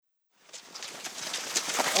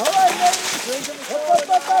This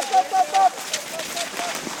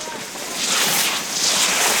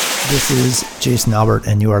is Jason Albert,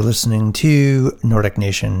 and you are listening to Nordic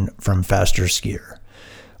Nation from Faster Skier.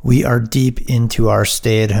 We are deep into our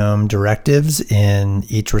stay-at-home directives in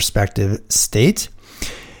each respective state.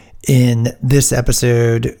 In this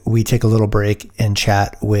episode, we take a little break and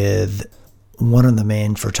chat with one of the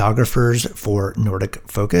main photographers for Nordic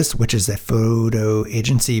Focus, which is a photo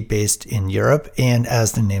agency based in Europe. And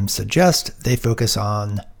as the name suggests, they focus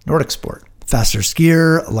on Nordic sport. Faster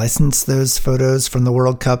Skier licensed those photos from the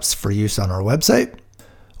World Cups for use on our website.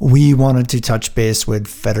 We wanted to touch base with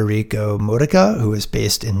Federico Modica, who is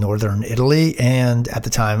based in northern Italy, and at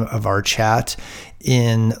the time of our chat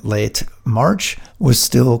in late March, was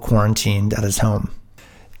still quarantined at his home.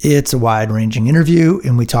 It's a wide-ranging interview,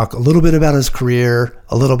 and we talk a little bit about his career,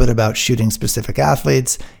 a little bit about shooting specific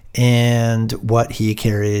athletes, and what he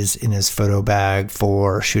carries in his photo bag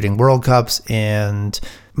for shooting World Cups and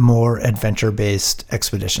more adventure-based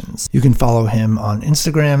expeditions. You can follow him on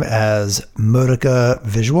Instagram as Modica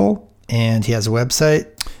Visual, and he has a website,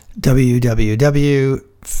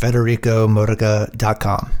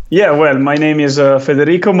 www.federicomodica.com. Yeah, well, my name is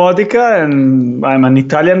Federico Modica, and I'm an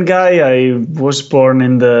Italian guy. I was born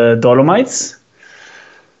in the Dolomites.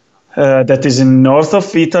 That is in north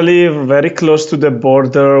of Italy, very close to the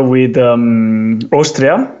border with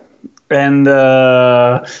Austria. And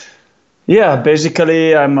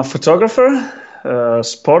basically I'm a photographer,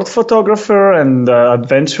 sport photographer and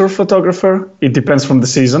adventure photographer. It depends from the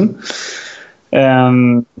season.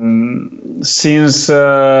 And since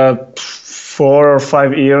 4 or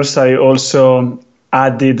 5 years, I also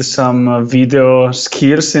added some video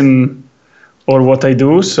skills in all what I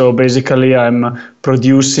do. So basically I'm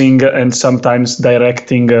producing and sometimes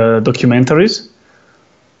directing documentaries.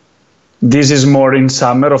 This is more in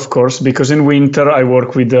summer, of course, because in winter I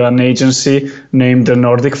work with an agency named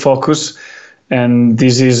Nordic Focus. And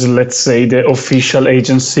this is, let's say, the official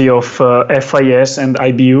agency of FIS and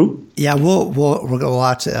IBU. Yeah, we'll got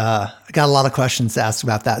a lot of questions to ask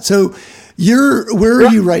about that. So where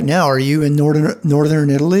are you right now? Are you in northern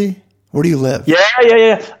Italy? Where do you live?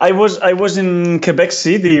 Yeah. I was in Quebec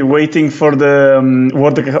City waiting for the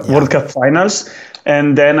World Cup finals,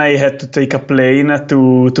 and then I had to take a plane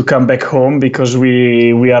to come back home because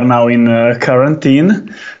we are now in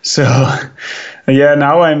quarantine. So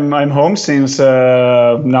now I'm home since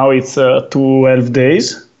now it's 12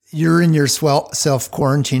 days. You're in your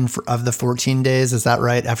self-quarantine of the 14 days, is that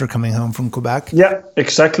right, after coming home from Quebec? Yeah,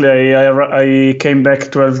 exactly. I came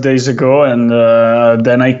back 12 days ago, and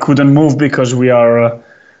then I couldn't move because we are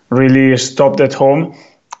really stopped at home.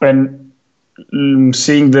 And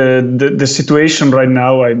seeing the situation right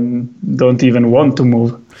now, I don't even want to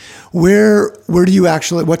move. Where do you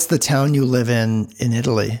actually, what's the town you live in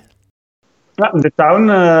Italy? The town,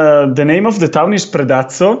 the name of the town is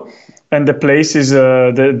Predazzo. And the place is,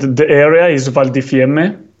 the area is Val di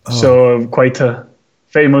Fiemme, so quite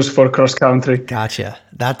famous for cross country. Gotcha.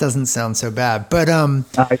 That doesn't sound so bad. But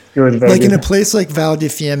it's good, like in a place like Val di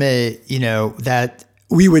Fiemme, that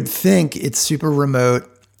we would think it's super remote.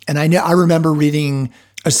 And I remember reading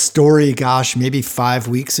a story, maybe 5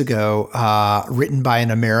 weeks ago, written by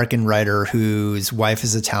an American writer whose wife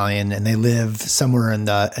is Italian, and they live somewhere in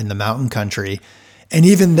the mountain country. And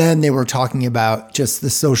even then, they were talking about just the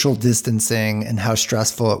social distancing and how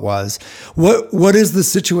stressful it was. What is the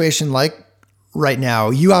situation like right now?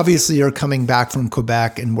 You obviously are coming back from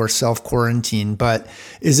Quebec and we're self-quarantined, but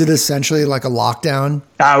is it essentially like a lockdown?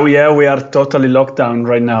 Oh, yeah, we are totally locked down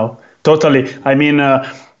right now. Totally. I mean,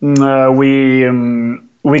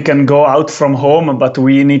 we can go out from home, but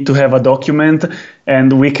we need to have a document,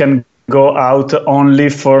 and we can go out only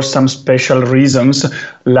for some special reasons,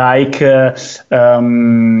 like Earth,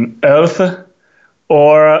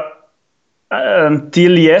 or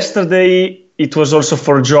until yesterday it was also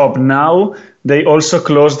for job. Now they also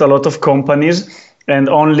closed a lot of companies, and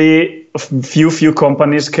only few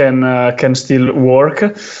companies can still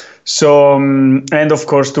work. So and of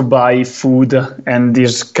course to buy food and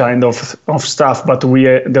this kind of stuff. But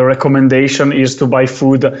the recommendation is to buy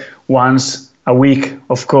food once a week,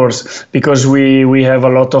 of course, because we have a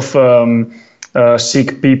lot of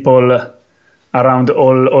sick people around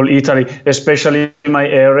all Italy, especially in my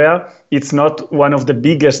area. It's not one of the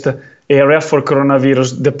biggest area for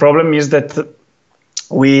coronavirus. The problem is that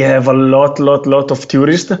we have a lot of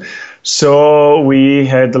tourists, so we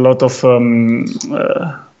had a lot of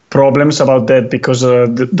problems about that because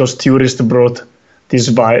those tourists brought this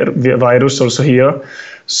virus also here.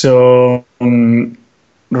 So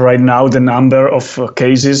right now the number of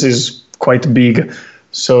cases is quite big.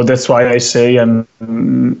 So that's why I say I'm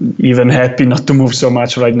even happy not to move so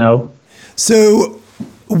much right now. So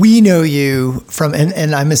we know you from,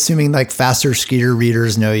 and I'm assuming like Faster Skier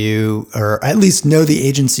readers know you, or at least know the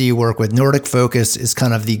agency you work with. Nordic Focus is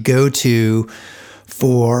kind of the go-to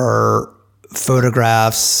for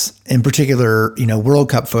photographs, in particular, World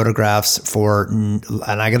Cup photographs for,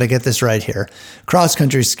 and I got to get this right here,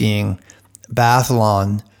 cross-country skiing,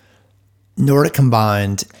 biathlon, Nordic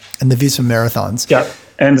combined, and the Visma marathons. Yeah,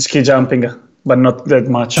 and ski jumping, but not that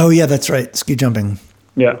much. Oh yeah, that's right, ski jumping.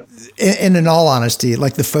 Yeah. And in all honesty,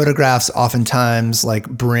 like the photographs oftentimes like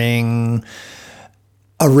bring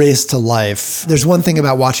a race to life. There's one thing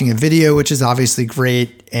about watching a video, which is obviously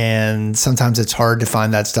great, and sometimes it's hard to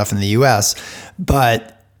find that stuff in the US,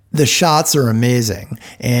 but the shots are amazing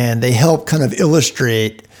and they help kind of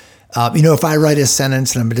illustrate, if I write a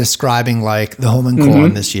sentence and I'm describing like the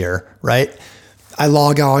Holmenkollen this year, right? I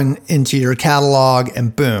log on into your catalog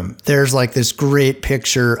and boom, there's like this great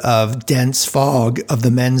picture of dense fog of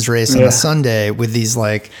the men's race on a Sunday with these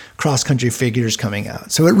like cross-country figures coming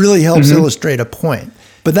out. So it really helps illustrate a point.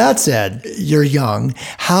 But that said, you're young.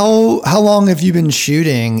 How long have you been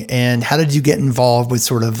shooting, and how did you get involved with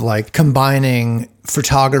sort of like combining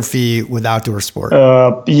photography with outdoor sport?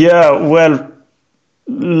 Well,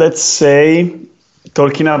 let's say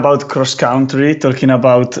talking about cross country, talking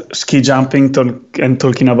about ski jumping, and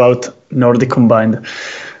talking about Nordic combined.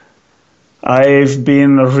 I've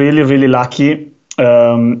been really, really lucky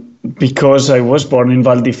because I was born in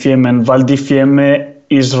Val di Fiemme, and Val di Fiemme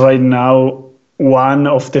is right now one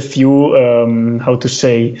of the few,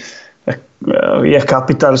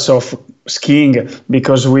 capitals of skiing,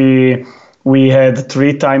 because we had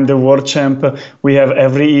 3 times the world champ. We have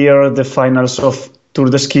every year the finals of Tour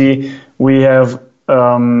de Ski. We have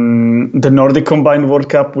the Nordic Combined World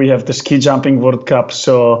Cup. We have the Ski Jumping World Cup.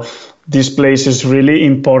 So this place is really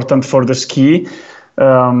important for the ski.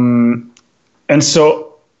 And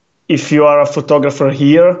so if you are a photographer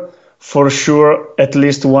here, for sure, at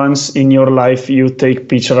least once in your life, you take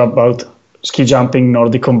picture about ski jumping,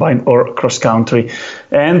 Nordic combined, or cross country.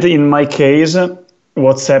 And in my case,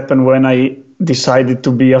 what's happened when I decided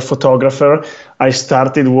to be a photographer, I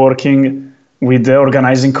started working with the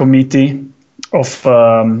organizing committee of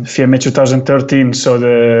Fiemme 2013, so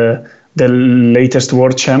the latest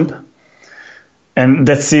world champ. And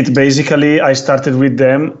that's it. Basically, I started with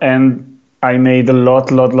them, and I made a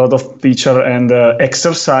lot of picture and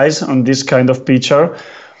exercise on this kind of picture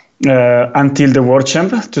until the World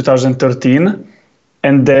Champ 2013.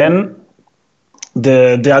 And then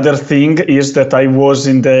the other thing is that I was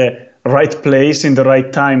in the right place in the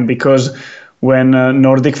right time, because when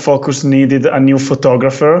Nordic Focus needed a new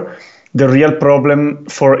photographer, the real problem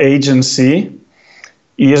for agency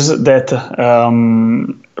is that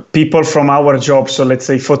people from our job, so let's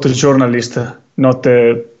say photojournalist, not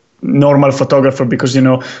the normal photographer, because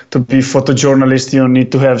to be photojournalist you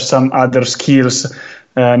need to have some other skills,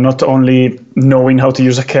 not only knowing how to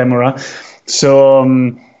use a camera. So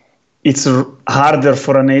it's harder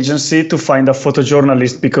for an agency to find a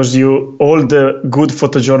photojournalist, because all the good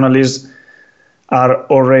photojournalists are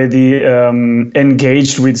already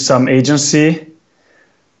engaged with some agency,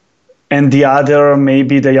 and the other,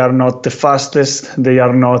 maybe they are not the fastest, they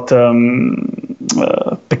are not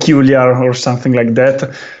peculiar or something like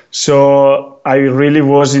that. So I really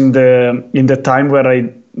was in the time where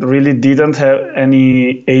I really didn't have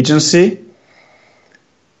any agency,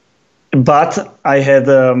 but I had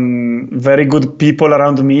very good people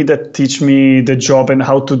around me that teach me the job and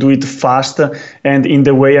how to do it fast and in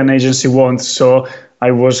the way an agency wants. So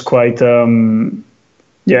I was quite in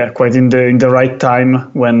the right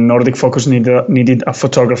time when Nordic Focus needed a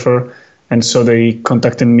photographer, and so they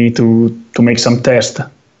contacted me to make some tests.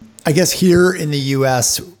 I guess here in the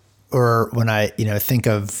US, or when I think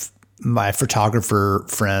of my photographer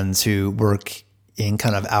friends who work in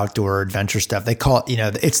kind of outdoor adventure stuff, they call it,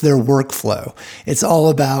 it's their workflow. It's all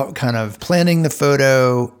about kind of planning the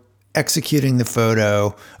photo, executing the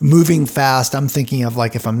photo, moving fast. I'm thinking of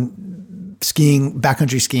like if I'm skiing,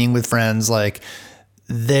 backcountry skiing with friends, like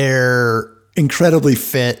they're incredibly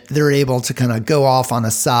fit. They're able to kind of go off on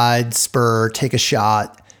a side spur, take a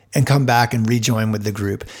shot, and come back and rejoin with the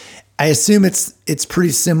group. I assume it's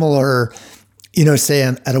pretty similar, say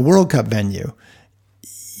at a World Cup venue.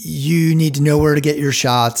 You need to know where to get your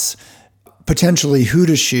shots, potentially who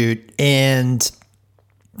to shoot, and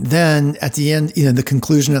then at the end, the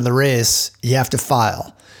conclusion of the race, you have to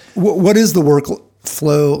file. What is the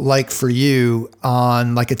workflow like for you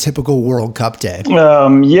on like a typical World Cup day? Well,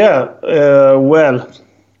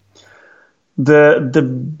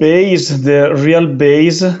 the real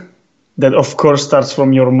base that of course starts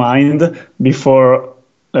from your mind before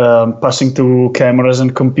passing to cameras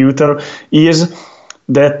and computer, is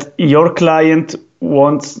that your client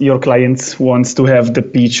wants to have the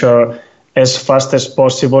picture as fast as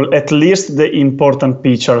possible, at least the important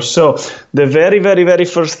picture. So the very, very, very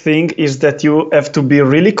first thing is that you have to be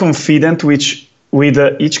really confident with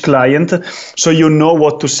each client, so you know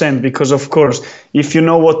what to send. Because of course, if you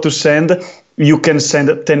know what to send, you can send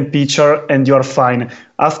 10 pictures and you're fine.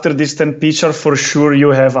 After this 10 pictures, for sure,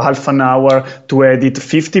 you have half an hour to edit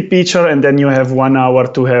 50 pictures, and then you have 1 hour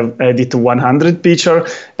to edit 100 pictures,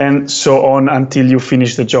 and so on until you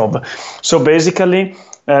finish the job. So basically,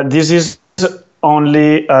 this is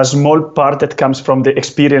only a small part that comes from the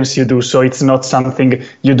experience you do. So it's not something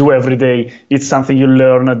you do every day. It's something you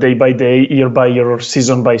learn day by day, year by year, or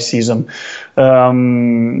season by season.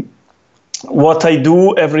 What I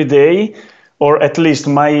do every day, or at least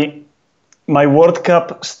my World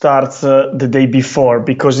Cup starts the day before,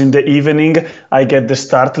 because in the evening I get the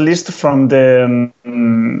start list from the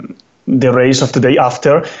race of the day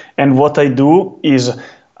after. And what I do is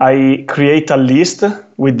I create a list.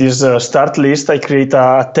 With this start list, I create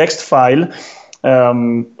a text file.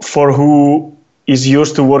 For who is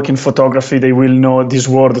used to work in photography, they will know this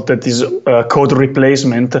word that is code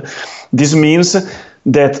replacement. This means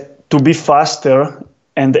that to be faster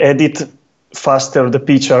and edit faster the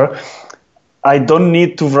picture, I don't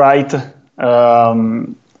need to write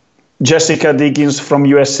Jessica Diggins from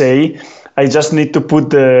USA. I just need to put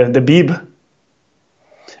the bib.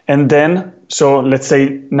 And then, so let's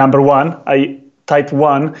say number 1, I type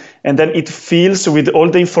 1, and then it fills with all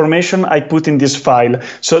the information I put in this file.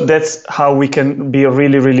 So that's how we can be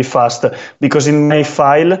really, really fast. Because in my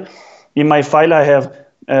file I have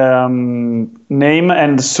name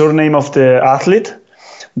and surname of the athlete.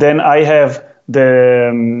 Then I have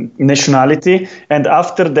the nationality, and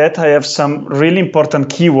after that I have some really important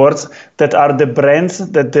keywords that are the brands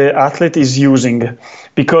that the athlete is using.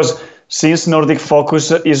 Because since Nordic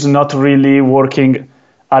Focus is not really working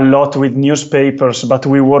a lot with newspapers, but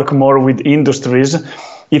we work more with industries,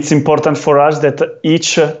 it's important for us that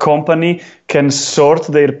each company can sort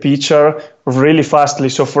their picture really fastly.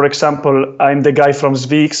 So for example, I'm the guy from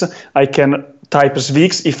Sviks. I can type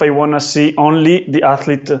Sviks if I want to see only the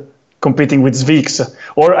athlete competing with Sviks,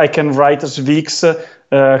 or I can write Sviks,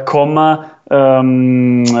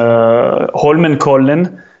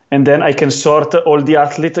 Holmenkollen, and then I can sort all the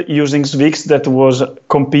athletes using Sviks that was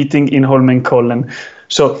competing in Holmenkollen.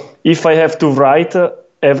 So if I have to write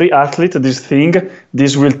every athlete this thing,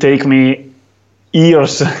 this will take me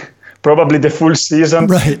years, probably the full season.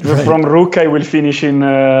 Right. From Rook, I will finish in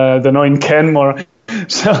in Canmore.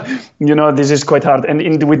 So this is quite hard.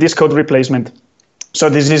 And with this code replacement. So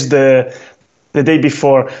this is the day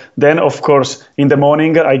before. Then, of course, in the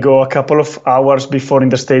morning, I go a couple of hours before in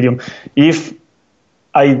the stadium. If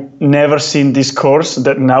I never seen this course,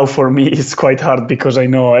 that now for me it's quite hard because I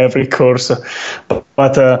know every course.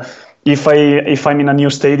 But if I'm in a new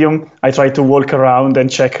stadium, I try to walk around and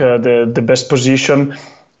check the best position.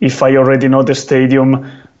 If I already know the stadium,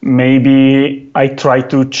 maybe I try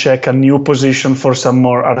to check a new position for some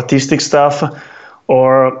more artistic stuff.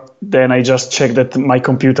 Or then I just check that my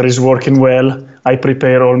computer is working well. I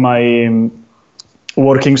prepare all my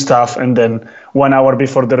working stuff, and then 1 hour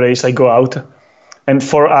before the race, I go out. And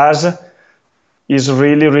for us, it's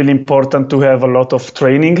really, really important to have a lot of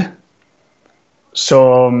training.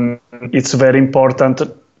 So it's very important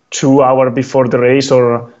 2 hours before the race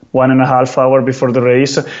or 1.5 hours before the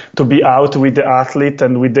race to be out with the athlete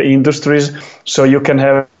and with the industries, so you can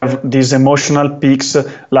have these emotional peaks,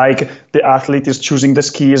 like the athlete is choosing the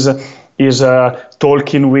skis, is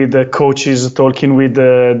talking with the coaches, talking with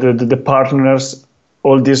the partners,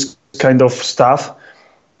 all this kind of stuff,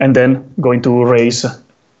 and then going to race.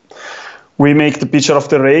 We make the picture of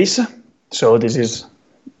the race, so this is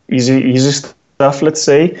easy stuff, let's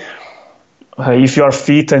say. If you are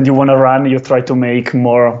fit and you want to run, you try to make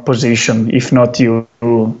more position. If not, you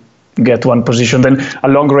get one position. Then a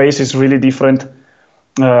long race is really different.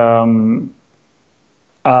 A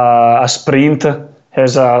sprint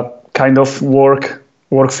has a kind of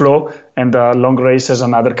workflow, and a long race has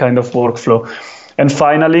another kind of workflow. And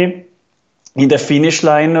finally, in the finish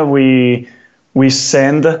line, we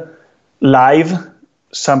send live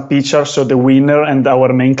some pictures, so the winner and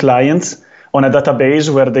our main clients, on a database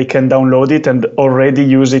where they can download it and already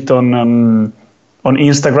use it on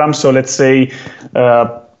Instagram. So let's say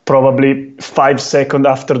probably 5 seconds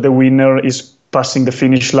after the winner is passing the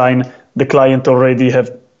finish line, the client already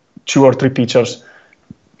have 2 or 3 pictures.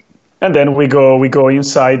 And then we go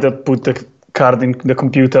inside, put the card in the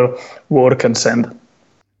computer, work and send.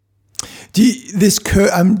 This code,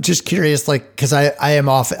 I'm just curious, like, because I am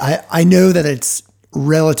off. I know that it's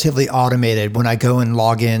relatively automated when I go and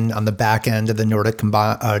log in on the back end of the Nordic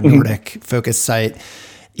Focus site.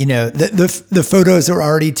 You know, the photos are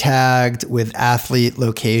already tagged with athlete,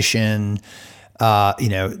 location,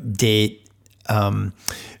 date. I'm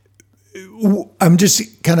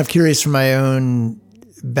just kind of curious for my own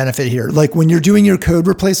benefit here. Like when you're doing your code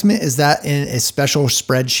replacement, is that in a special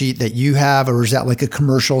spreadsheet that you have, or is that like a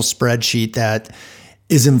commercial spreadsheet that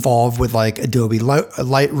is involved with like Adobe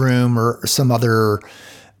Lightroom or some other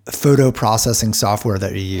photo processing software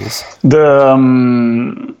that you use?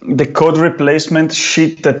 The code replacement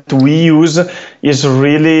sheet that we use is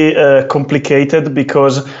really complicated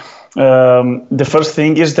because the first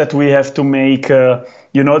thing is that we have to make,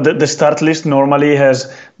 the start list normally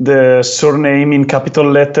has the surname in capital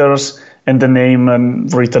letters and the name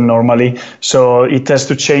written normally. So it has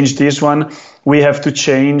to change this one. We have to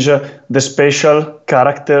change the special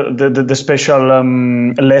character, the special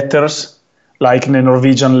letters, like the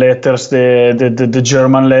Norwegian letters, the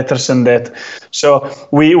German letters and that. So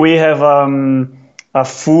we have a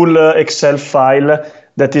full Excel file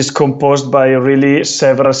that is composed by really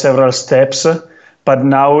several steps, but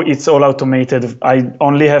now it's all automated. I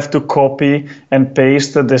only have to copy and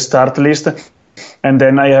paste the start list, and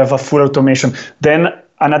then I have a full automation. Then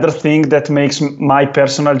another thing that makes my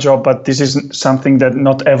personal job, but this is something that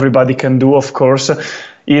not everybody can do, of course,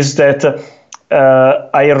 is that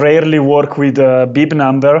I rarely work with a bib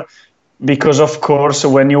number because, of course,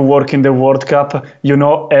 when you work in the World Cup, you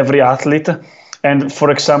know every athlete. And for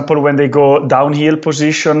example, when they go downhill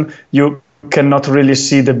position, you cannot really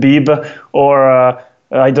see the bib, or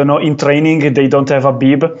in training, they don't have a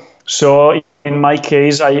bib. So in my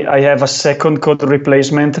case, I have a second code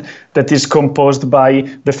replacement that is composed by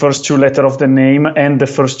the first two letters of the name and the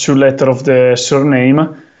first two letters of the surname.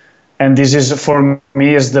 And this is, for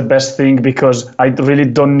me, is the best thing because I really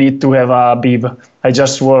don't need to have a bib. I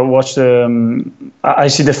just watch I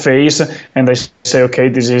see the face and I say, okay,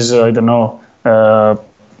 this is,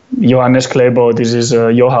 Johannes Klebo, this is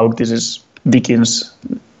Johaug, this is Dickens.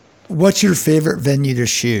 What's your favorite venue to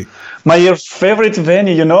shoot? My favorite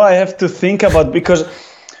venue, I have to think about, because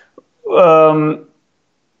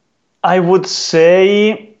I would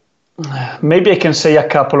say, maybe I can say a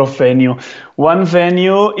couple of venues. One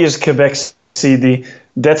venue is Quebec City.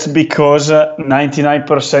 That's because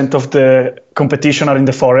 99% of the competition are in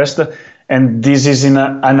the forest, and this is in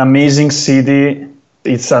an amazing city.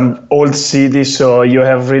 It's an old city, so you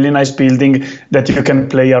have really nice building that you can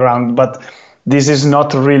play around. But this is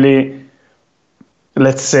not really,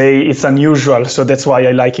 let's say, it's unusual. So that's why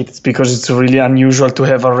I like it. It's because it's really unusual to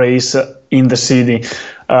have a race in the city.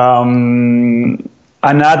 But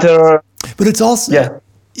it's also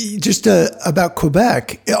just about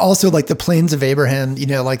Quebec. Also, like the Plains of Abraham.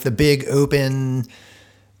 Like the big open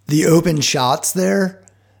shots there.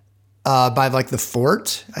 By like the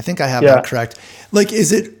fort. I think I have that correct. Like,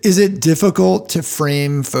 is it difficult to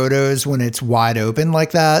frame photos when it's wide open like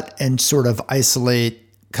that and sort of isolate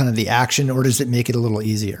kind of the action, or does it make it a little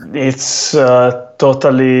easier? It's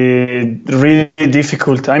totally really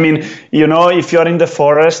difficult. I mean, if you're in the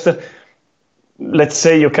forest, let's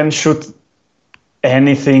say you can shoot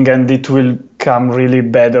anything and it will come really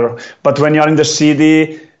better. But when you're in the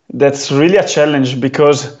city, that's really a challenge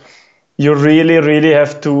because you really, really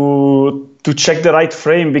have to check the right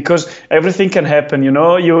frame, because everything can happen.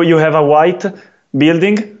 You have a white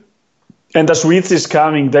building and the Swiss is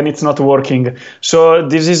coming, then it's not working. So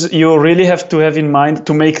you really have to have in mind,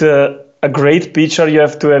 to make a great picture, you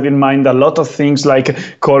have to have in mind a lot of things like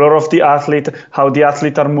color of the athlete, how the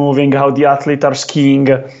athlete are moving, how the athlete are skiing,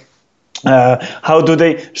 how do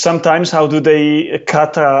they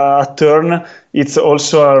cut a turn. It's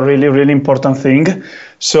also a really, really important thing.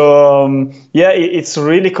 So it's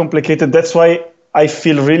really complicated. That's why I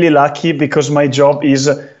feel really lucky, because my job is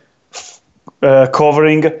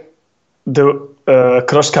covering the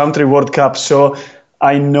cross-country World Cup. So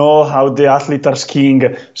I know how the athletes are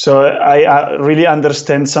skiing. So I really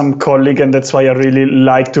understand some colleagues, and that's why I really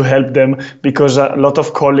like to help them, because a lot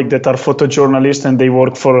of colleagues that are photojournalists and they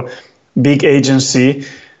work for big agency,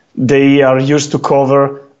 they are used to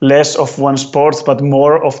cover less of one sport, but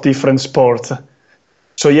more of different sports.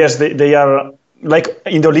 So yes, they are like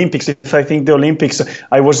in the Olympics. If I think the Olympics,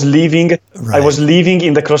 I was living in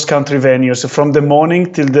the cross-country venues from the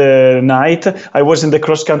morning till the night. I was in the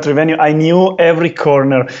cross-country venue. I knew every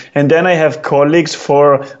corner. And then I have colleagues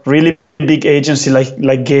for really big agency like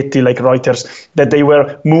Getty, like Reuters, that they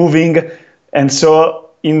were moving. And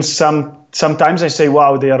so in some sometimes I say,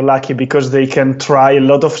 wow, they are lucky because they can try a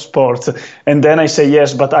lot of sports. And then I say,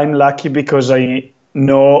 yes, but I'm lucky because I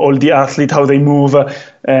know all the athletes, how they move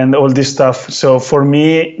and all this stuff. So for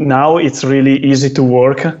me now it's really easy to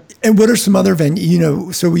work. And what are some other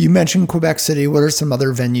venues, so you mentioned Quebec City. What are some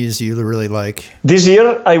other venues you really like? This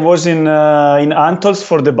year I was in Antolz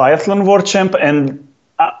for the Biathlon World Champ, and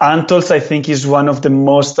Antolz I think is one of the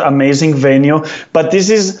most amazing venue. But this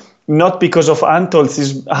is not because of Antolz,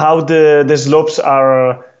 is how the slopes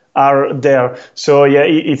are there. So yeah,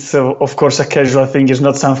 it's of course a casual thing. It's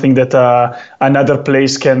not something that another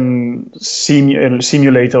place can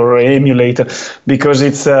simulate or emulate, because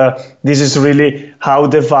it's this is really how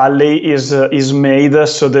the valley is made.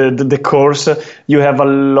 So the course, you have a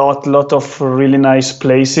lot of really nice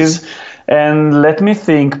places. And let me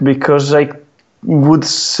think, because I would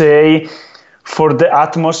say, for the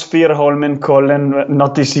atmosphere, Holmenkollen,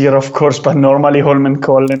 not this year, of course, but normally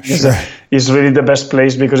Holmenkollen is really the best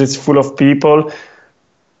place because it's full of people.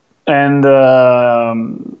 And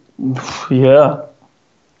yeah,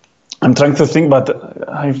 I'm trying to think, but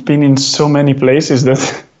I've been in so many places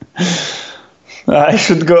that I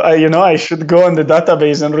should go, I should go on the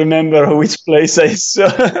database and remember which place I saw.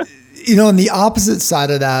 On the opposite side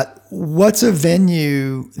of that, what's a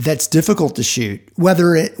venue that's difficult to shoot?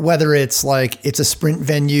 Whether it's like it's a sprint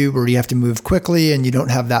venue where you have to move quickly and you don't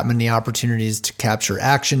have that many opportunities to capture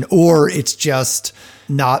action, or it's just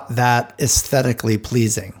not that aesthetically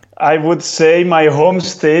pleasing. I would say my home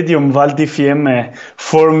stadium, Val di Fiemme,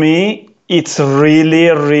 for me, it's really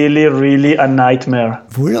a nightmare.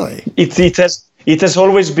 Really? It has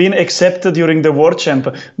always been, except during the World Champ,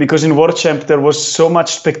 because in World Champ there was so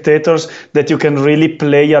much spectators that you can really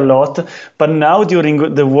play a lot. But now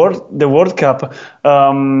during the World Cup,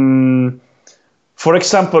 for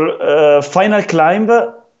example, final climb,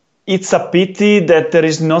 it's a pity that there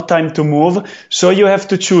is no time to move. So you have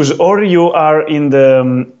to choose, or you are on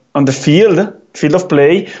the field of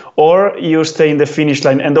play, or you stay in the finish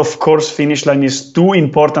line. And of course, finish line is too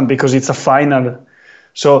important because it's a final.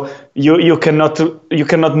 So you cannot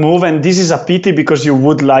move, and this is a pity because you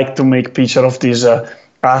would like to make picture of this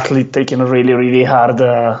athlete taking a really hard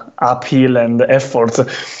uphill and effort.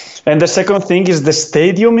 And the second thing is the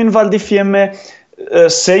stadium in Val di Fiemme.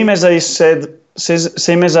 Same as I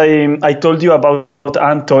told you about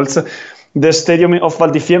Antolz, the stadium of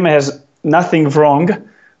Val di Fiemme has nothing wrong,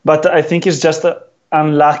 but I think it's just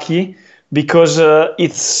unlucky. Because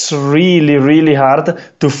it's really hard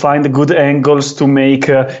to find good angles to make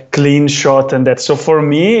a clean shot and that. So for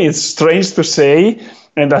me, it's strange to say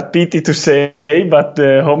and a pity to say, but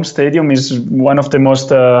the home stadium is one of the most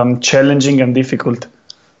challenging and difficult.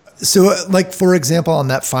 So, like, for example, on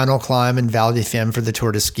that final climb in Val di Fiemme for the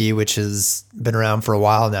Tour de Ski, which has been around for a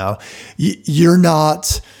while now, you're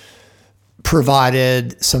not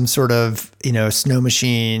provided some sort of, snow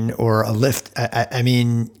machine or a lift. I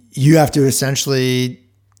mean, you have to essentially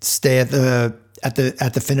stay at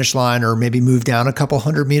the finish line, or maybe move down a couple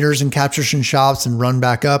 100 meters and capture some shots and run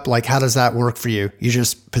back up. Like, how does that work for you? You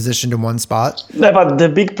just positioned in one spot? Yeah, but the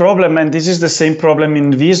big problem, and this is the same problem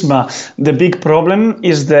in Visma, the big problem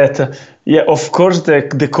is that, of course,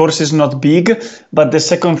 the course is not big, but the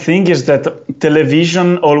second thing is that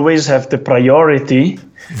television always have the priority.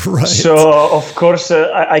 Right. So, of course,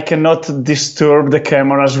 I cannot disturb the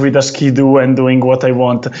cameras with a Ski-Doo and doing what I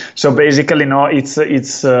want. So basically, no, it's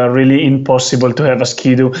really impossible to have a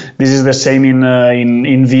Ski-Doo. This is the same in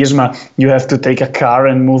Visma. You have to take a car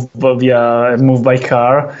and move by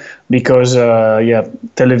car because,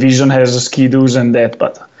 television has Ski-Doos and that.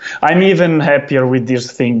 But I'm even happier with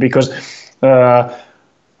this thing because I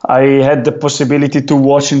had the possibility to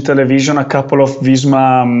watch in television a couple of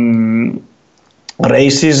Visma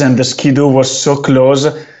races, and the Ski-Doo was so close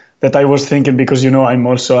that I was thinking, because I'm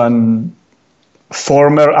also a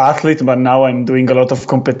former athlete, but now I'm doing a lot of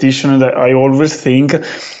competition, and I always think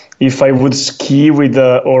if I would ski with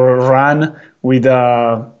or run with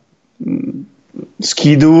a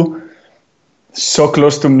Ski-Doo so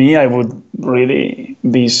close to me, I would really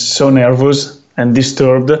be so nervous and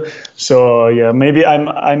disturbed. So yeah, maybe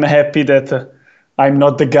I'm happy that I'm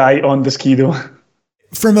not the guy on the Ski-Doo.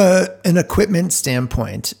 From an equipment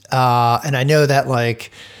standpoint, and I know that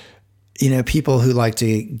people who like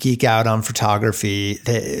to geek out on photography,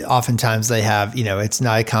 oftentimes they have, it's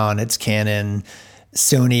Nikon, it's Canon,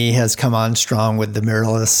 Sony has come on strong with the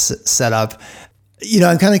mirrorless setup.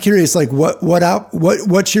 I'm kind of curious,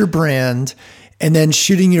 what's your brand, and then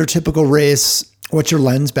shooting your typical race, what's your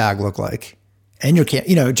lens bag look like, and your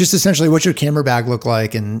just essentially what's your camera bag look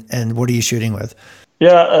like, and what are you shooting with?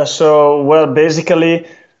 Yeah, basically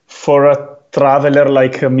for a traveler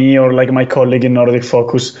like me or like my colleague in Nordic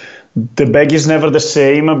Focus, the bag is never the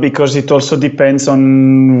same because it also depends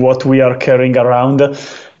on what we are carrying around.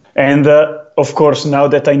 And of course, now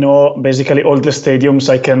that I know basically all the stadiums,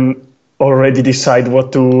 I can already decide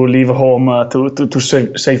what to leave home to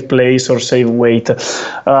save place or save weight.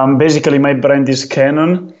 Basically, my brand is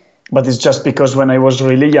Canon, but it's just because when I was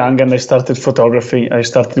really young and I started photography, I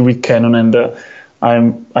started with Canon, and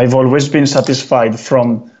I've always been satisfied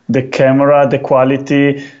from the camera, the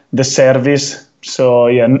quality, the service. So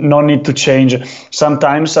yeah, no need to change.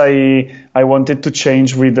 Sometimes I wanted to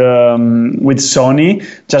change with Sony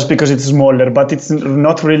just because it's smaller, but it's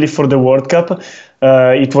not really for the World Cup.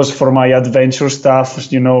 It was for my adventure stuff,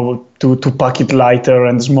 to pack it lighter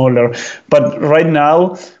and smaller. But right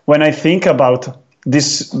now, when I think about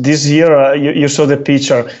this year, you saw the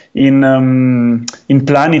picture in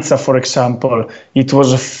Planica, for example. It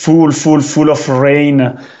was full of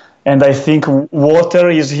rain. And I think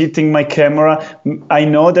water is hitting my camera. I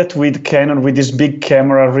know that with Canon, with this big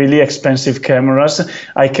camera, really expensive cameras,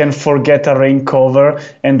 I can forget a rain cover,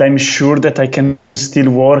 and I'm sure that I can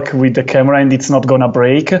still work with the camera and it's not gonna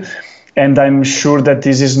break. And I'm sure that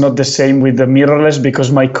this is not the same with the mirrorless,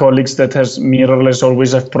 because my colleagues that has mirrorless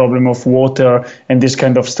always have problem of water and this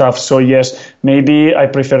kind of stuff. So yes, maybe I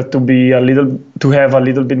prefer to have a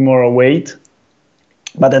little bit more weight,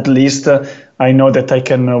 but at least I know that I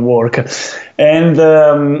can work. And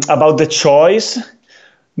about the choice,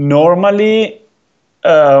 normally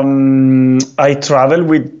I travel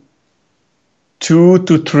with 2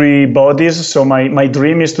 to 3 bodies. So my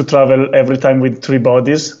dream is to travel every time with 3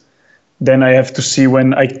 bodies. Then I have to see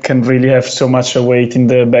when I can really have so much weight in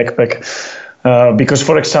the backpack. Because,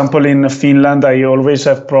 for example, in Finland, I always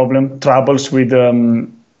have troubles with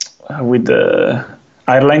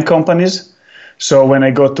airline companies. So when I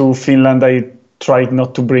go to Finland, I try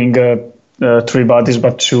not to bring 3 bodies,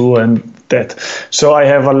 but 2 and that. So I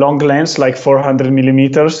have a long lens, like 400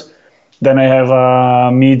 millimeters. Then I have a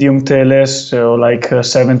medium tele, so like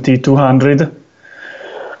 70-200.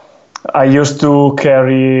 I used to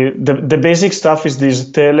carry, the basic stuff is this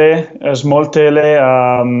tele, a small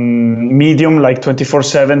tele, medium like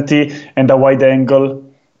 24-70, and a wide angle.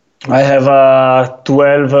 I have a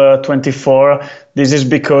 12-24. This is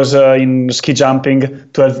because in ski jumping,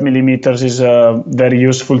 12 millimeters is very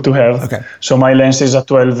useful to have. Okay. So my lens is a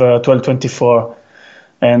 12-24.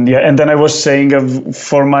 And then I was saying,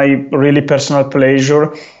 for my really personal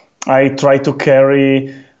pleasure, I try to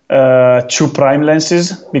carry 2 prime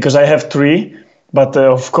lenses because I have 3. But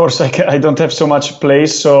of course, I don't have so much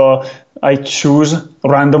place, so I choose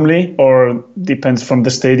randomly, or depends from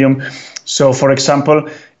the stadium. So, for example,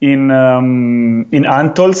 in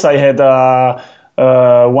Antolz, I had a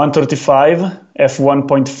 135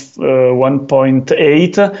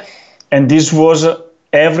 f1.8, and this was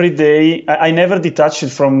every day. I never detached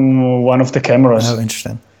it from one of the cameras. Oh,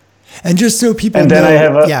 interesting. And just so people know, then I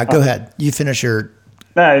have go ahead. You finish your.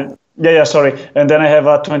 Sorry. And then I have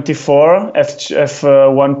a 24 f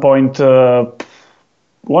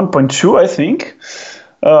 1.2, I think.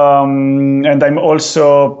 And I'm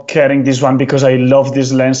also carrying this one because I love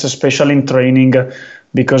this lens, especially in training,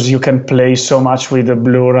 because you can play so much with the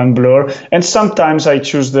blur. And sometimes I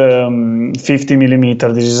choose the 50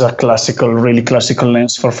 millimeter. This is a really classical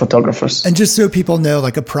lens for photographers. And just so people know,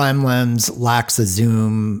 like a prime lens lacks a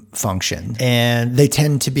zoom function, and they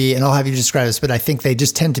tend to be, and I'll have you describe this, but I think they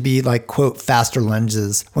just tend to be like, quote, faster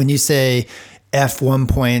lenses. When you say f1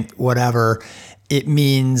 point whatever, it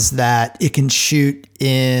means that it can shoot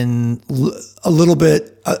in a little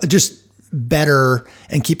bit, just better,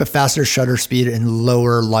 and keep a faster shutter speed in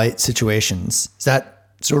lower light situations. Is that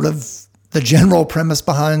sort of the general premise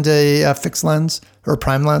behind a fixed lens or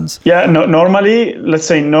prime lens? Yeah, normally,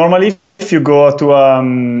 if you go to,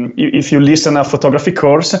 if you listen a photography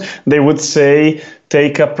course, they would say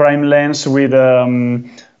take a prime lens with a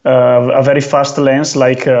very fast lens,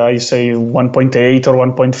 like I say 1.8 or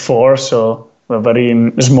 1.4, so a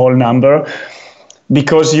very small number,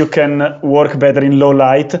 because you can work better in low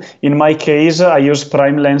light. In my case, I use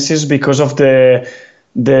prime lenses because of the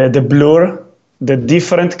blur, the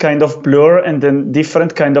different kind of blur and the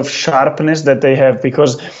different kind of sharpness that they have,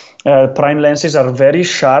 because prime lenses are very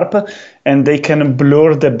sharp and they can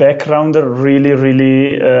blur the background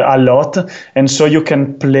really a lot. And so you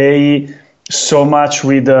can play so much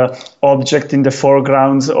with object in the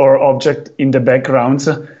foregrounds or object in the backgrounds,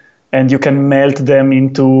 and you can melt them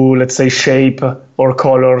into, let's say, shape or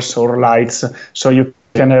colors or lights. So you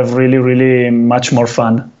can have really much more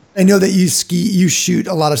fun. I know that you shoot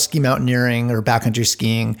a lot of ski mountaineering or backcountry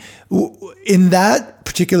skiing. In that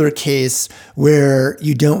particular case where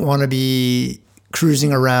you don't want to be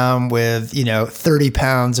cruising around with, 30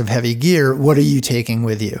 pounds of heavy gear, what are you taking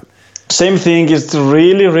with you? Same thing. It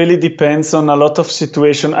really, really depends on a lot of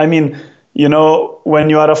situation. I mean, when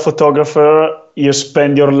you are a photographer, you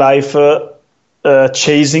spend your life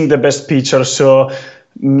chasing the best picture. So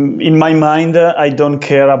in my mind, I don't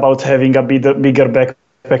care about having a bigger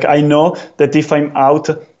backpack. I know that if I'm out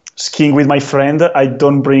skiing with my friend, I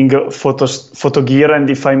don't bring photo gear. And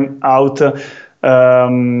if I'm out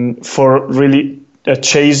for really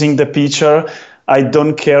chasing the picture, I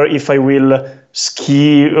don't care if I will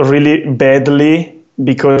ski really badly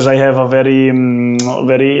because I have a very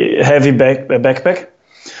heavy backpack.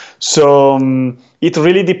 So it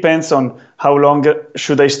really depends on how long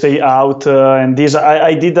should I stay out. And this,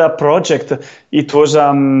 I did a project. It was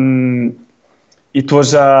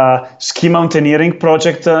a ski mountaineering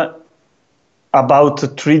project. About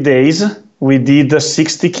 3 days, we did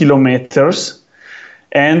 60 kilometers.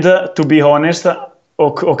 And to be honest,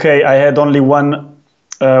 okay, I had only one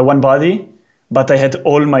body, but I had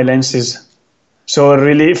all my lenses. So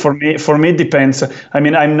really, for me, it depends. I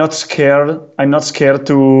mean, I'm not scared. I'm not scared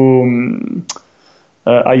to,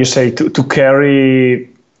 to carry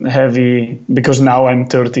heavy, because now I'm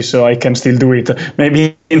 30, so I can still do it.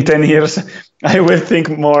 Maybe in 10 years, I will think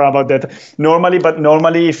more about that.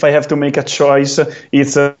 Normally, if I have to make a choice,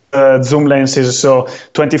 it's zoom lenses. So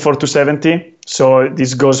 24-70. So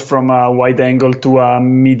this goes from a wide angle to a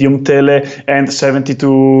medium tele, and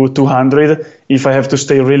 70-200. If I have to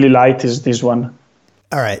stay really light, is this one.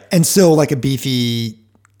 All right. And so like a beefy,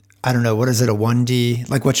 I don't know, what is it, a 1D?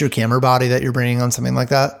 Like what's your camera body that you're bringing on something like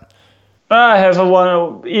that? I have a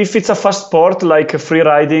one. If it's a fast sport like free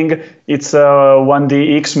riding, it's a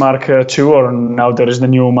 1D X Mark II, or now there is the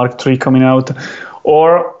new Mark III coming out.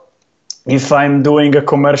 Or if I'm doing a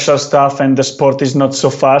commercial stuff and the sport is not so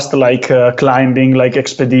fast, like climbing, like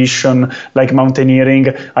expedition, like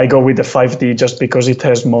mountaineering, I go with the 5D just because it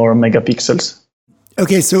has more megapixels.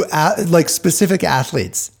 Okay, so like specific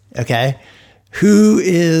athletes, okay? Who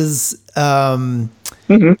is, I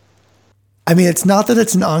mean, it's not that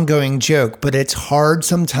it's an ongoing joke, but it's hard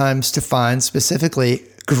sometimes to find specifically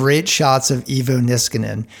great shots of Ivo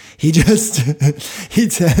Niskanen. He tends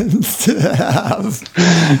to have.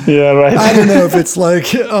 Yeah, right. I don't know if it's like,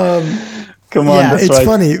 come on, yeah, that's it's right.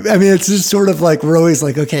 funny. I mean, it's just sort of like we're always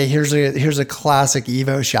like, okay, here's a classic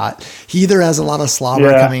Ivo shot. He either has a lot of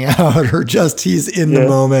slobber coming out, or just he's in the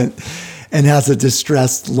moment and has a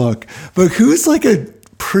distressed look. But who's like a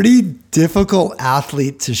pretty difficult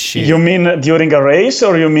athlete to shoot? You mean during a race,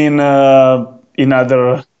 or you mean in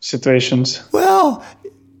other situations? Well,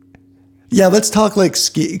 yeah, let's talk like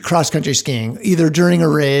cross-country skiing, either during a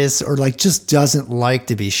race or like just doesn't like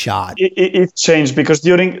to be shot. It changed, because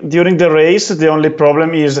during the race, the only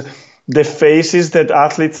problem is the faces that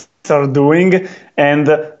athletes are doing and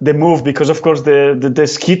the move, because of course the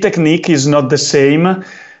ski technique is not the same.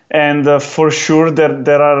 And for sure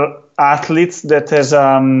there are athletes that has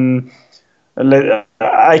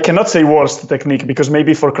I cannot say worst technique, because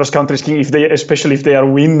maybe for cross-country skiing, especially if they are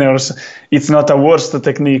winners, it's not a worst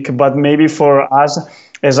technique. But maybe for us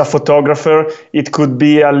as a photographer, it could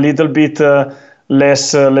be a little bit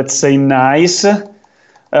less, let's say, nice.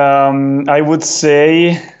 I would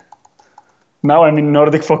say, now I'm in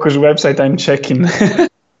Nordic Focus website, I'm checking.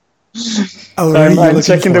 Oh, I'm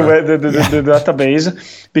checking the database,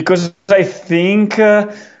 because I think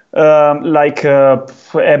like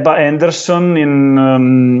Ebba Anderson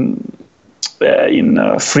in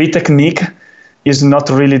free technique is not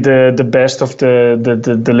really the best of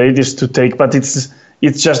the ladies to take, but it's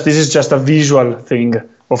just, this is just a visual thing,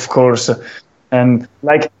 of course, and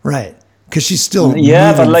like right, because she's still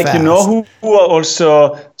but like fast. You know who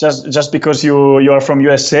also, just because you are from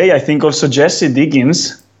USA, I think also Jessie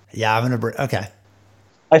Diggins. Yeah, I'm gonna okay.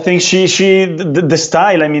 I think she the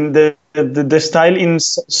style. I mean the style in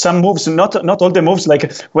some moves, not all the moves.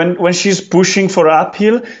 Like when she's pushing for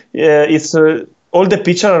uphill, it's all the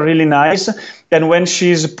picture are really nice. And when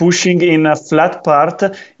she's pushing in a flat part,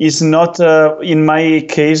 is not in my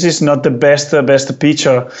case is not the best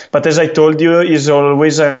picture. But as I told you, is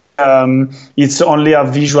always it's only a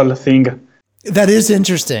visual thing. That is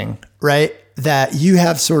interesting, right? That you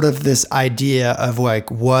have sort of this idea of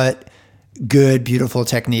like what good, beautiful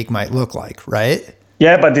technique might look like, right?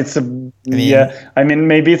 Yeah, but it's I mean,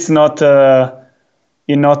 maybe it's not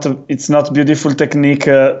it's not beautiful technique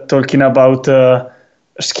talking about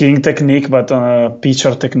skiing technique, but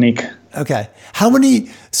picture technique. Okay. How many?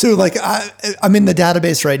 So like I'm in the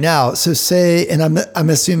database right now. So say, and I'm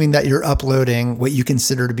assuming that you're uploading what you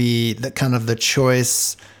consider to be the kind of the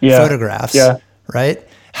choice photographs, right?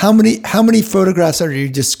 How many photographs are you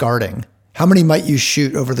discarding? How many might you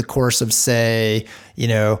shoot over the course of, say,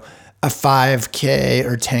 a 5K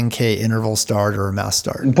or 10K interval start or a mass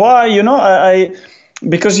start? Boy, I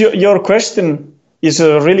because your question is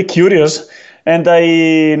really curious, and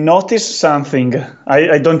I noticed something.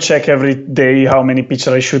 I don't check every day how many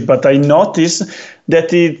pictures I shoot, but I noticed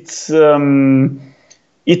that it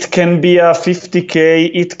can be a 50K,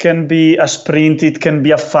 it can be a sprint, it can be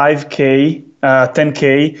a 5K,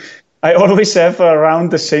 10K. I always have around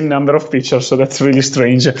the same number of pictures, so that's really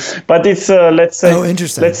strange. But it's let's say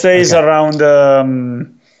interesting. Let's say it's around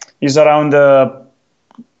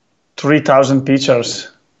 3,000 pictures.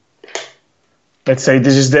 Let's say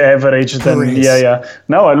this is the average. Then yeah.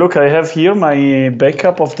 Now I have here my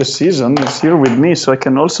backup of the season. It's here with me, so I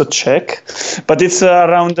can also check. But it's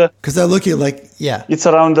around. Because I look at it's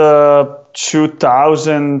around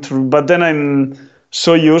 2,000. But then I'm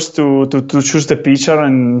so used to choose the picture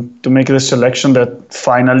and to make the selection that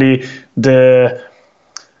finally the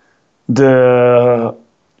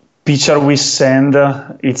picture we send,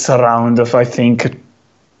 it's around, I think,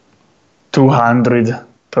 200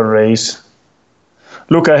 per race.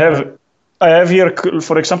 Look, I have here,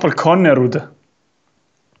 for example, Connerud.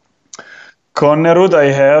 I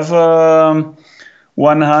have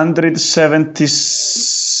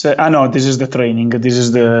 177. No, this is the training.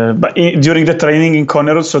 During the training in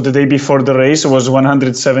Connerud, so the day before the race was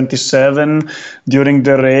 177. During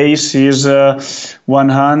the race is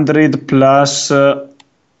 100 plus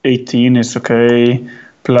 18. It's okay.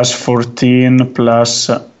 Plus 14 plus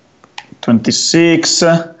 26.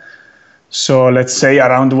 So let's say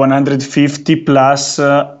around 150 plus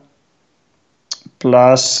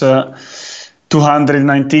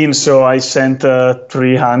 219. So I sent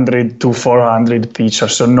 300 to 400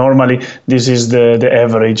 pictures. So normally this is the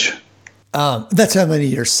average. That's how many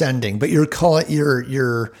you're sending, but you're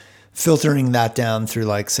filtering that down through,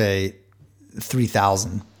 like, say,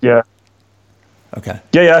 3,000. Yeah. Okay.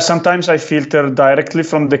 Yeah. Sometimes I filter directly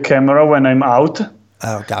from the camera when I'm out.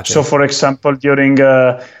 Oh, gotcha. So for example,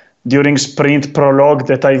 during sprint prologue,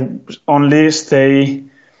 that I only stay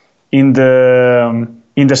in the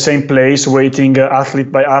same place waiting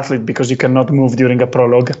athlete by athlete, because you cannot move during a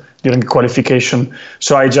prologue, during qualification.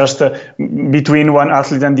 So I just between one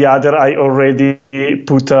athlete and the other, I already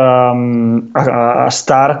put a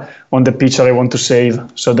star on the picture I want to save,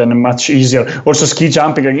 so then much easier. Also ski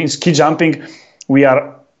jumping, we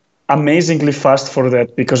are amazingly fast for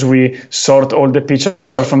that, because we sort all the pictures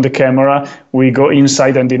from the camera. We go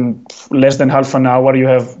inside, and in less than half an hour you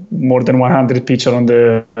have more than 100 pictures on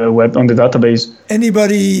the web, on the database.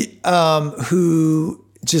 Anybody who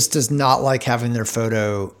just does not like having their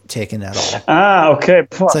photo taken at all? Okay.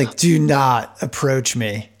 It's like, do not approach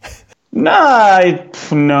me. No,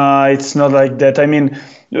 it's not like that. I mean,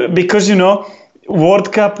 because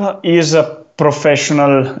World Cup is a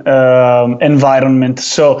professional environment,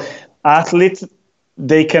 so athletes,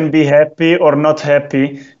 they can be happy or not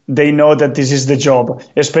happy. They know that this is the job,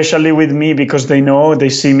 especially with me, because they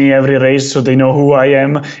see me every race, so they know who I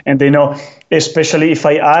am, and they know, especially if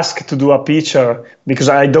I ask to do a picture, because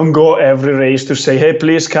I don't go every race to say, hey,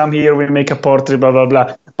 please come here, we make a portrait, blah, blah,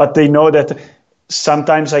 blah. But they know that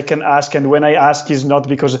sometimes I can ask, and when I ask, is not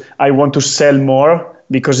because I want to sell more,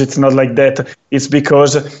 because it's not like that. It's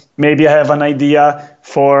because maybe I have an idea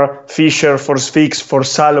for Fischer, for Sphinx, for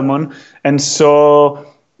Salomon, and so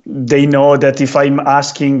they know that if I'm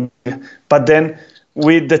asking, but then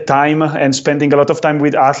with the time and spending a lot of time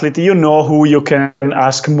with athletes, who you can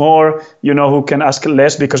ask more, who can ask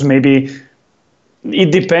less, because maybe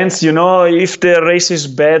it depends, if the race is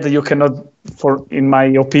bad, you cannot, in my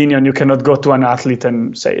opinion, you cannot go to an athlete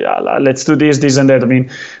and say, let's do this, and that. I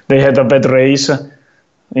mean, they had a bad race.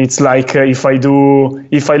 It's like if I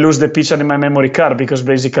lose the picture in my memory card, because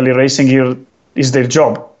basically racing here is their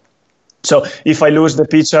job. So if I lose the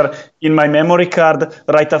picture in my memory card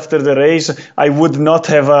right after the race, I would not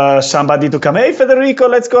have somebody to come, hey, Federico,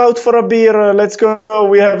 let's go out for a beer. Let's go.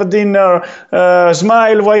 We have a dinner.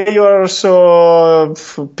 Smile. Why you are so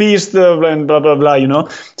pissed and blah, blah, blah,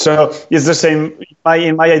 So it's the same.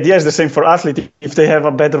 My idea is the same for athletes. If they have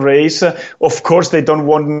a bad race, of course, they don't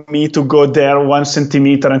want me to go there 1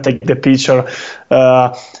 centimeter and take the picture.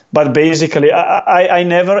 But basically, I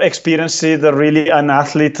never experienced really an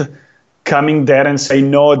athlete coming there and say,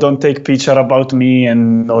 no, don't take picture about me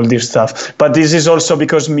and all this stuff. But this is also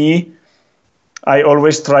because I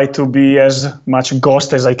always try to be as much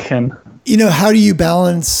ghost as I can. How do you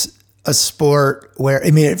balance a sport where,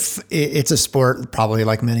 it's a sport, probably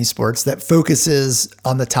like many sports, that focuses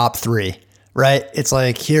on the top three, right? It's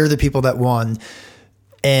like, here are the people that won,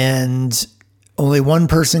 and only one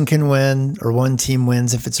person can win, or one team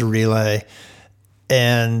wins if it's a relay,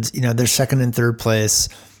 and they're second and third place.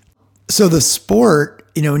 So the sport,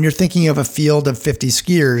 when you're thinking of a field of 50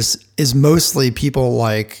 skiers, is mostly people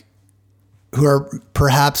who are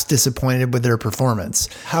perhaps disappointed with their performance.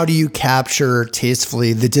 How do you capture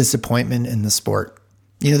tastefully the disappointment in the sport?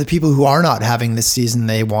 The people who are not having the season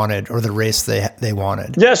they wanted or the race they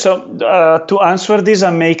wanted. Yeah, so to answer this,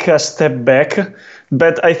 I make a step back,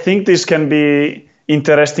 but I think this can be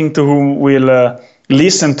interesting to who will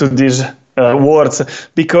listen to these words,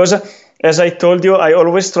 because as I told you, I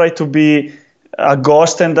always try to be a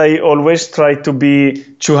ghost, and I always try to be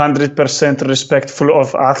 200% respectful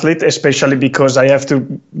of athletes, especially because I have to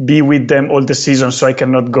be with them all the season, so I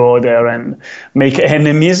cannot go there and make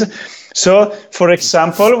enemies. So, for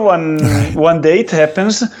example, one day it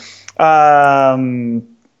happens, an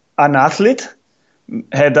athlete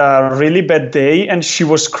had a really bad day and she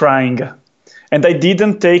was crying, and I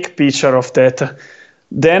didn't take picture of that.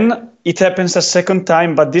 Then it happens a second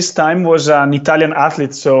time, but this time was an Italian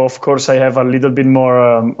athlete, so of course I have a little bit more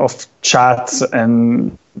of chats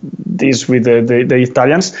and this with the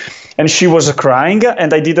Italians, and she was crying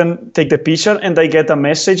and I didn't take the picture, and I get a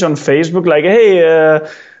message on Facebook like, hey,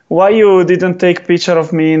 why you didn't take picture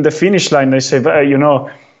of me in the finish line? I say,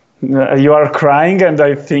 you are crying, and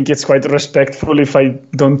I think it's quite respectful if I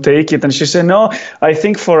don't take it. And she said, no, I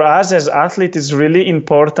think for us as athletes, it's really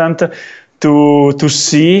important to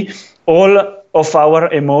see all of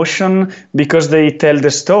our emotion, because they tell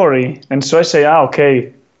the story. And so I say,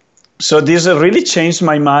 okay. So this really changed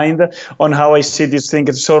my mind on how I see this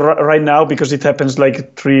thing. So right now, because it happens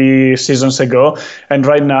like 3 seasons ago, and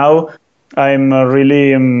right now I'm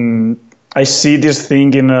really, I see this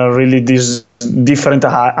thing in really these different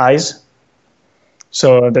eyes.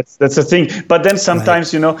 So that's the thing. But then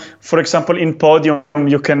sometimes, for example, in podium,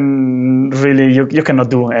 you can really, you cannot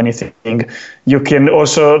do anything. You can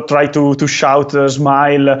also try to shout,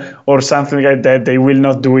 smile or something like that. They will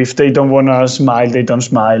not do. If they don't want to smile, they don't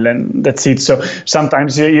smile, and that's it. So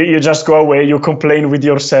sometimes you just go away, you complain with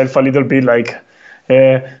yourself a little bit like,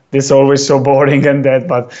 it's always so boring and that,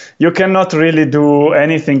 but you cannot really do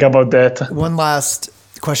anything about that. One last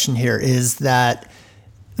question here is that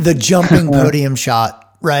the jumping podium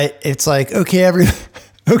shot, right? It's like, okay,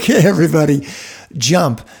 everybody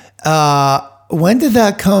jump. When did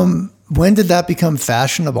that become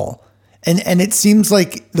fashionable? And it seems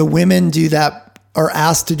like the women do that, are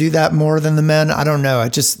asked to do that more than the men. I don't know. I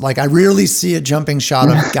rarely see a jumping shot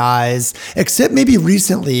of guys, except maybe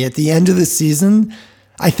recently at the end of the season.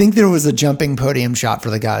 I think there was a jumping podium shot for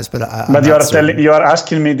the guys, but you are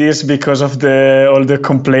asking me this because of all the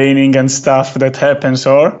complaining and stuff that happens,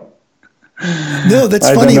 or? No, that's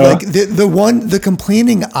funny. Like the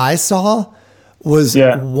complaining I saw was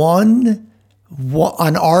it was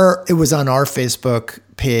on our Facebook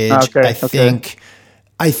page.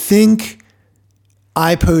 I think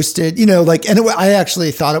I posted, I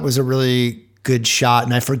actually thought it was a really good shot,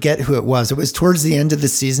 and I forget who it was. It was towards the end of the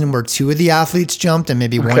season where 2 of the athletes jumped and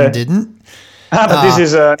maybe one didn't. But this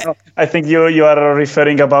is, I think you are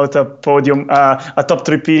referring about a podium, a top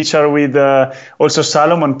 3 picture with also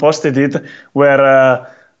Salomon posted it, where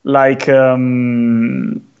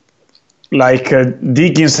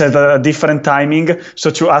Diggins had a different timing, so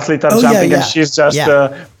 2 athletes are jumping and she's just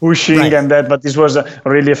pushing and that. But this was a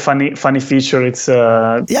really funny feature. It's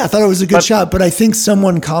I thought it was a good shot, but I think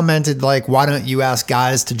someone commented like, "Why don't you ask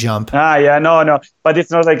guys to jump?" No, but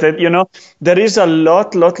it's not like that. There is a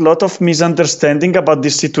lot of misunderstanding about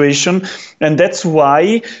this situation, and that's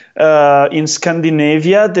why in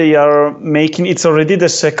Scandinavia they are making. It's already the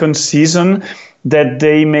 2nd season that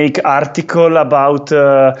they make article about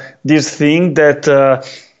this thing that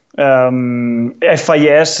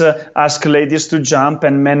FIS ask ladies to jump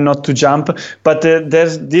and men not to jump. But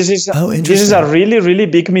this is a really, really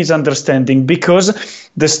big misunderstanding, because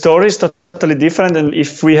the story is totally different. And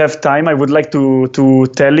if we have time, I would like to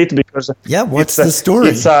tell it, because what's the story?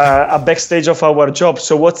 It's a backstage of our job.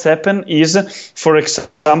 So what's happened is, for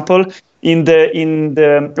example, in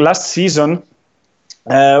the last season,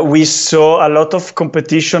 we saw a lot of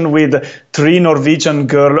competition with 3 Norwegian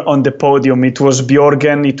girls on the podium. It was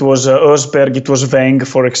Bjørgen, it was Østberg, it was Weng,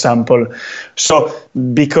 for example. So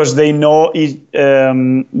because they know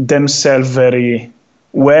themselves very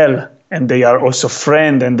well, and they are also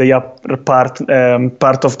friends, and they are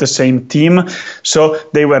part of the same team. So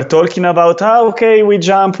they were talking about, okay, we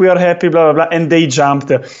jump, we are happy, blah, blah, blah, and they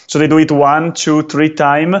jumped. So they do it 1, 2, 3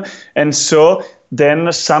 times, and so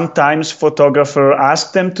then sometimes photographer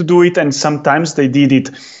asked them to do it, and sometimes they did it.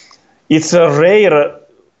 It's rare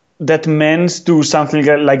that men do something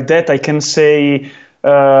like that, I can say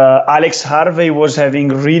Alex Harvey was having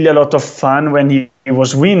really a lot of fun when he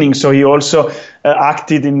was winning. So he also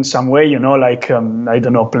acted in some way, like, I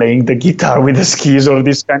don't know, playing the guitar with the skis or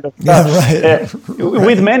this kind of stuff. Yeah, right.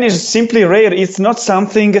 With men, it's simply rare. It's not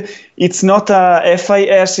something, it's not a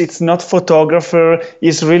FIS, it's not photographer.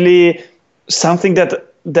 It's really something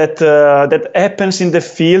that happens in the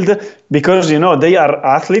field because, they are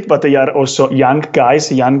athletes, but they are also young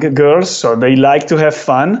guys, young girls. So they like to have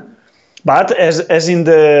fun. But as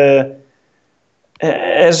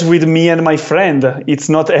with me and my friend, it's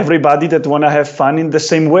not everybody that want to have fun in the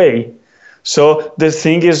same way. So the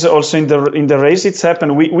thing is also in the race, it's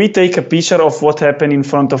happened. We take a picture of what happened in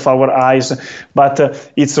front of our eyes, but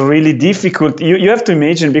it's really difficult. You have to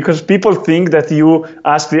imagine, because people think that you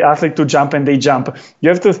ask the athlete to jump and they jump. You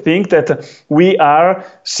have to think that we are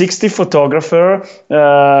 60 photographers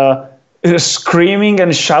screaming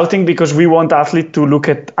and shouting because we want athlete to look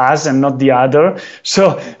at us and not the other.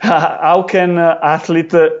 So how can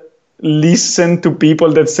athlete listen to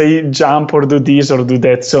people that say jump or do this or do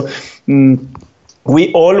that? So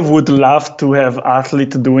we all would love to have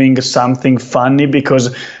athlete doing something funny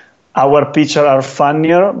because our pictures are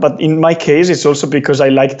funnier. But in my case, it's also because I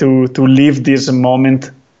like to live this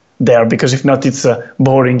moment there, because if not, it's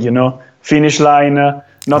boring, Finish line,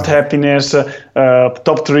 not happiness,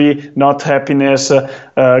 top 3, not happiness,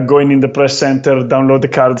 going in the press center, download the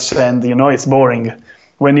cards, and it's boring.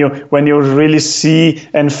 When you really see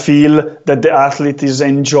and feel that the athlete is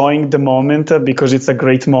enjoying the moment because it's a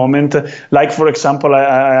great moment. Like, for example,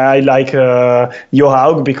 I like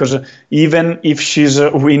Johaug, because even if she's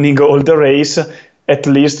winning all the race, at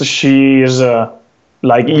least she is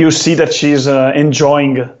like, you see that she's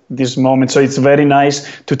enjoying this moment. So it's very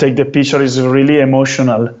nice to take the picture. It's really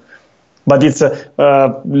emotional. But it's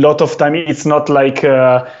a lot of time. It's not like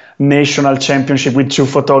a national championship with 2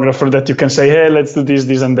 photographers that you can say, hey, let's do this,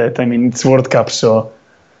 this, and that. I mean, it's World Cup, so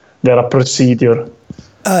there are procedure.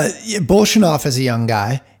 Bolshunov is a young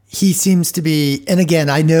guy. He seems to be, and again,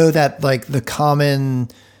 I know that like the common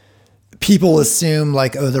people assume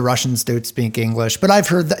like, oh, the Russians don't speak English, but I've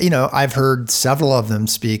heard that, I've heard several of them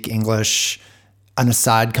speak English on a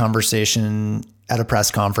side conversation at a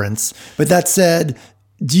press conference. But that said,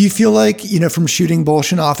 do you feel like, from shooting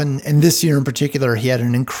Bolshunov, and this year in particular, he had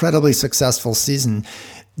an incredibly successful season.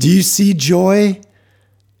 Do you see joy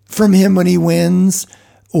from him when he wins?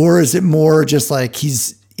 Or is it more just like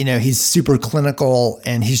he's super clinical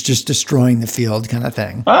and he's just destroying the field kind of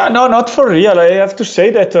thing? No, not for real. I have to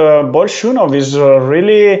say that Bolshunov is a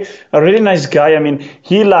really nice guy. I mean,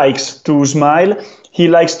 he likes to smile. He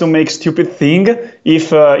likes to make stupid thing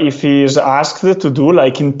if he is asked to do,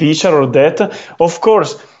 like in picture or that. Of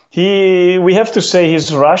course, we have to say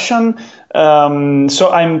he's Russian. So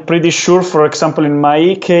I'm pretty sure, for example, in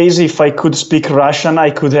my case, if I could speak Russian,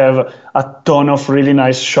 I could have a ton of really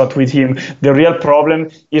nice shot with him. The real problem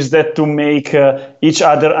is that to make each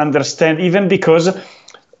other understand, even because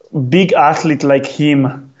big athlete like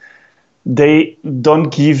him, they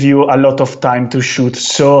don't give you a lot of time to shoot.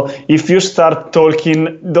 So if you start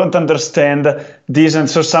talking, don't understand this, and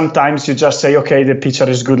so sometimes you just say, okay, the picture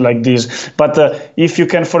is good like this. But if you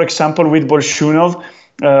can, for example, with Bolshunov,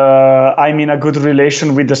 I'm in a good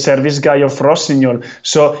relation with the service guy of Rossignol.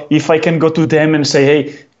 So if I can go to them and say,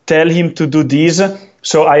 hey, tell him to do this,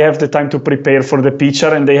 so I have the time to prepare for the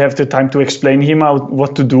picture and they have the time to explain him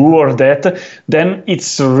what to do or that, then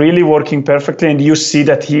it's really working perfectly. And you see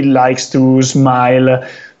that he likes to smile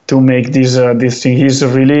to make this thing. He's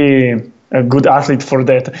really a good athlete for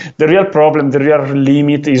that. The real problem, the real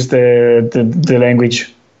limit is the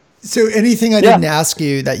language. So anything I didn't ask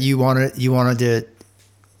you that you wanted to,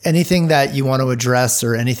 anything that you want to address,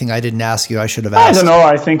 or anything I didn't ask you I should have asked? I don't know.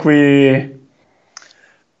 I think we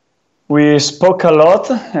spoke a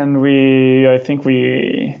lot, and I think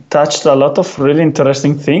we touched a lot of really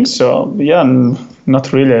interesting things. So yeah,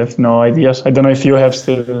 not really. I have no ideas. I don't know if you have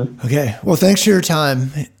still. Okay. Well, thanks for your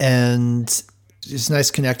time, and it's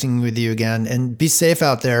nice connecting with you again, and be safe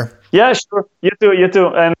out there. Yeah, sure. You too.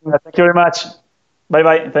 And thank you very much.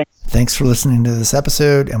 Bye-bye. Thanks. Thanks for listening to this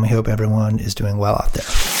episode, and we hope everyone is doing well out there.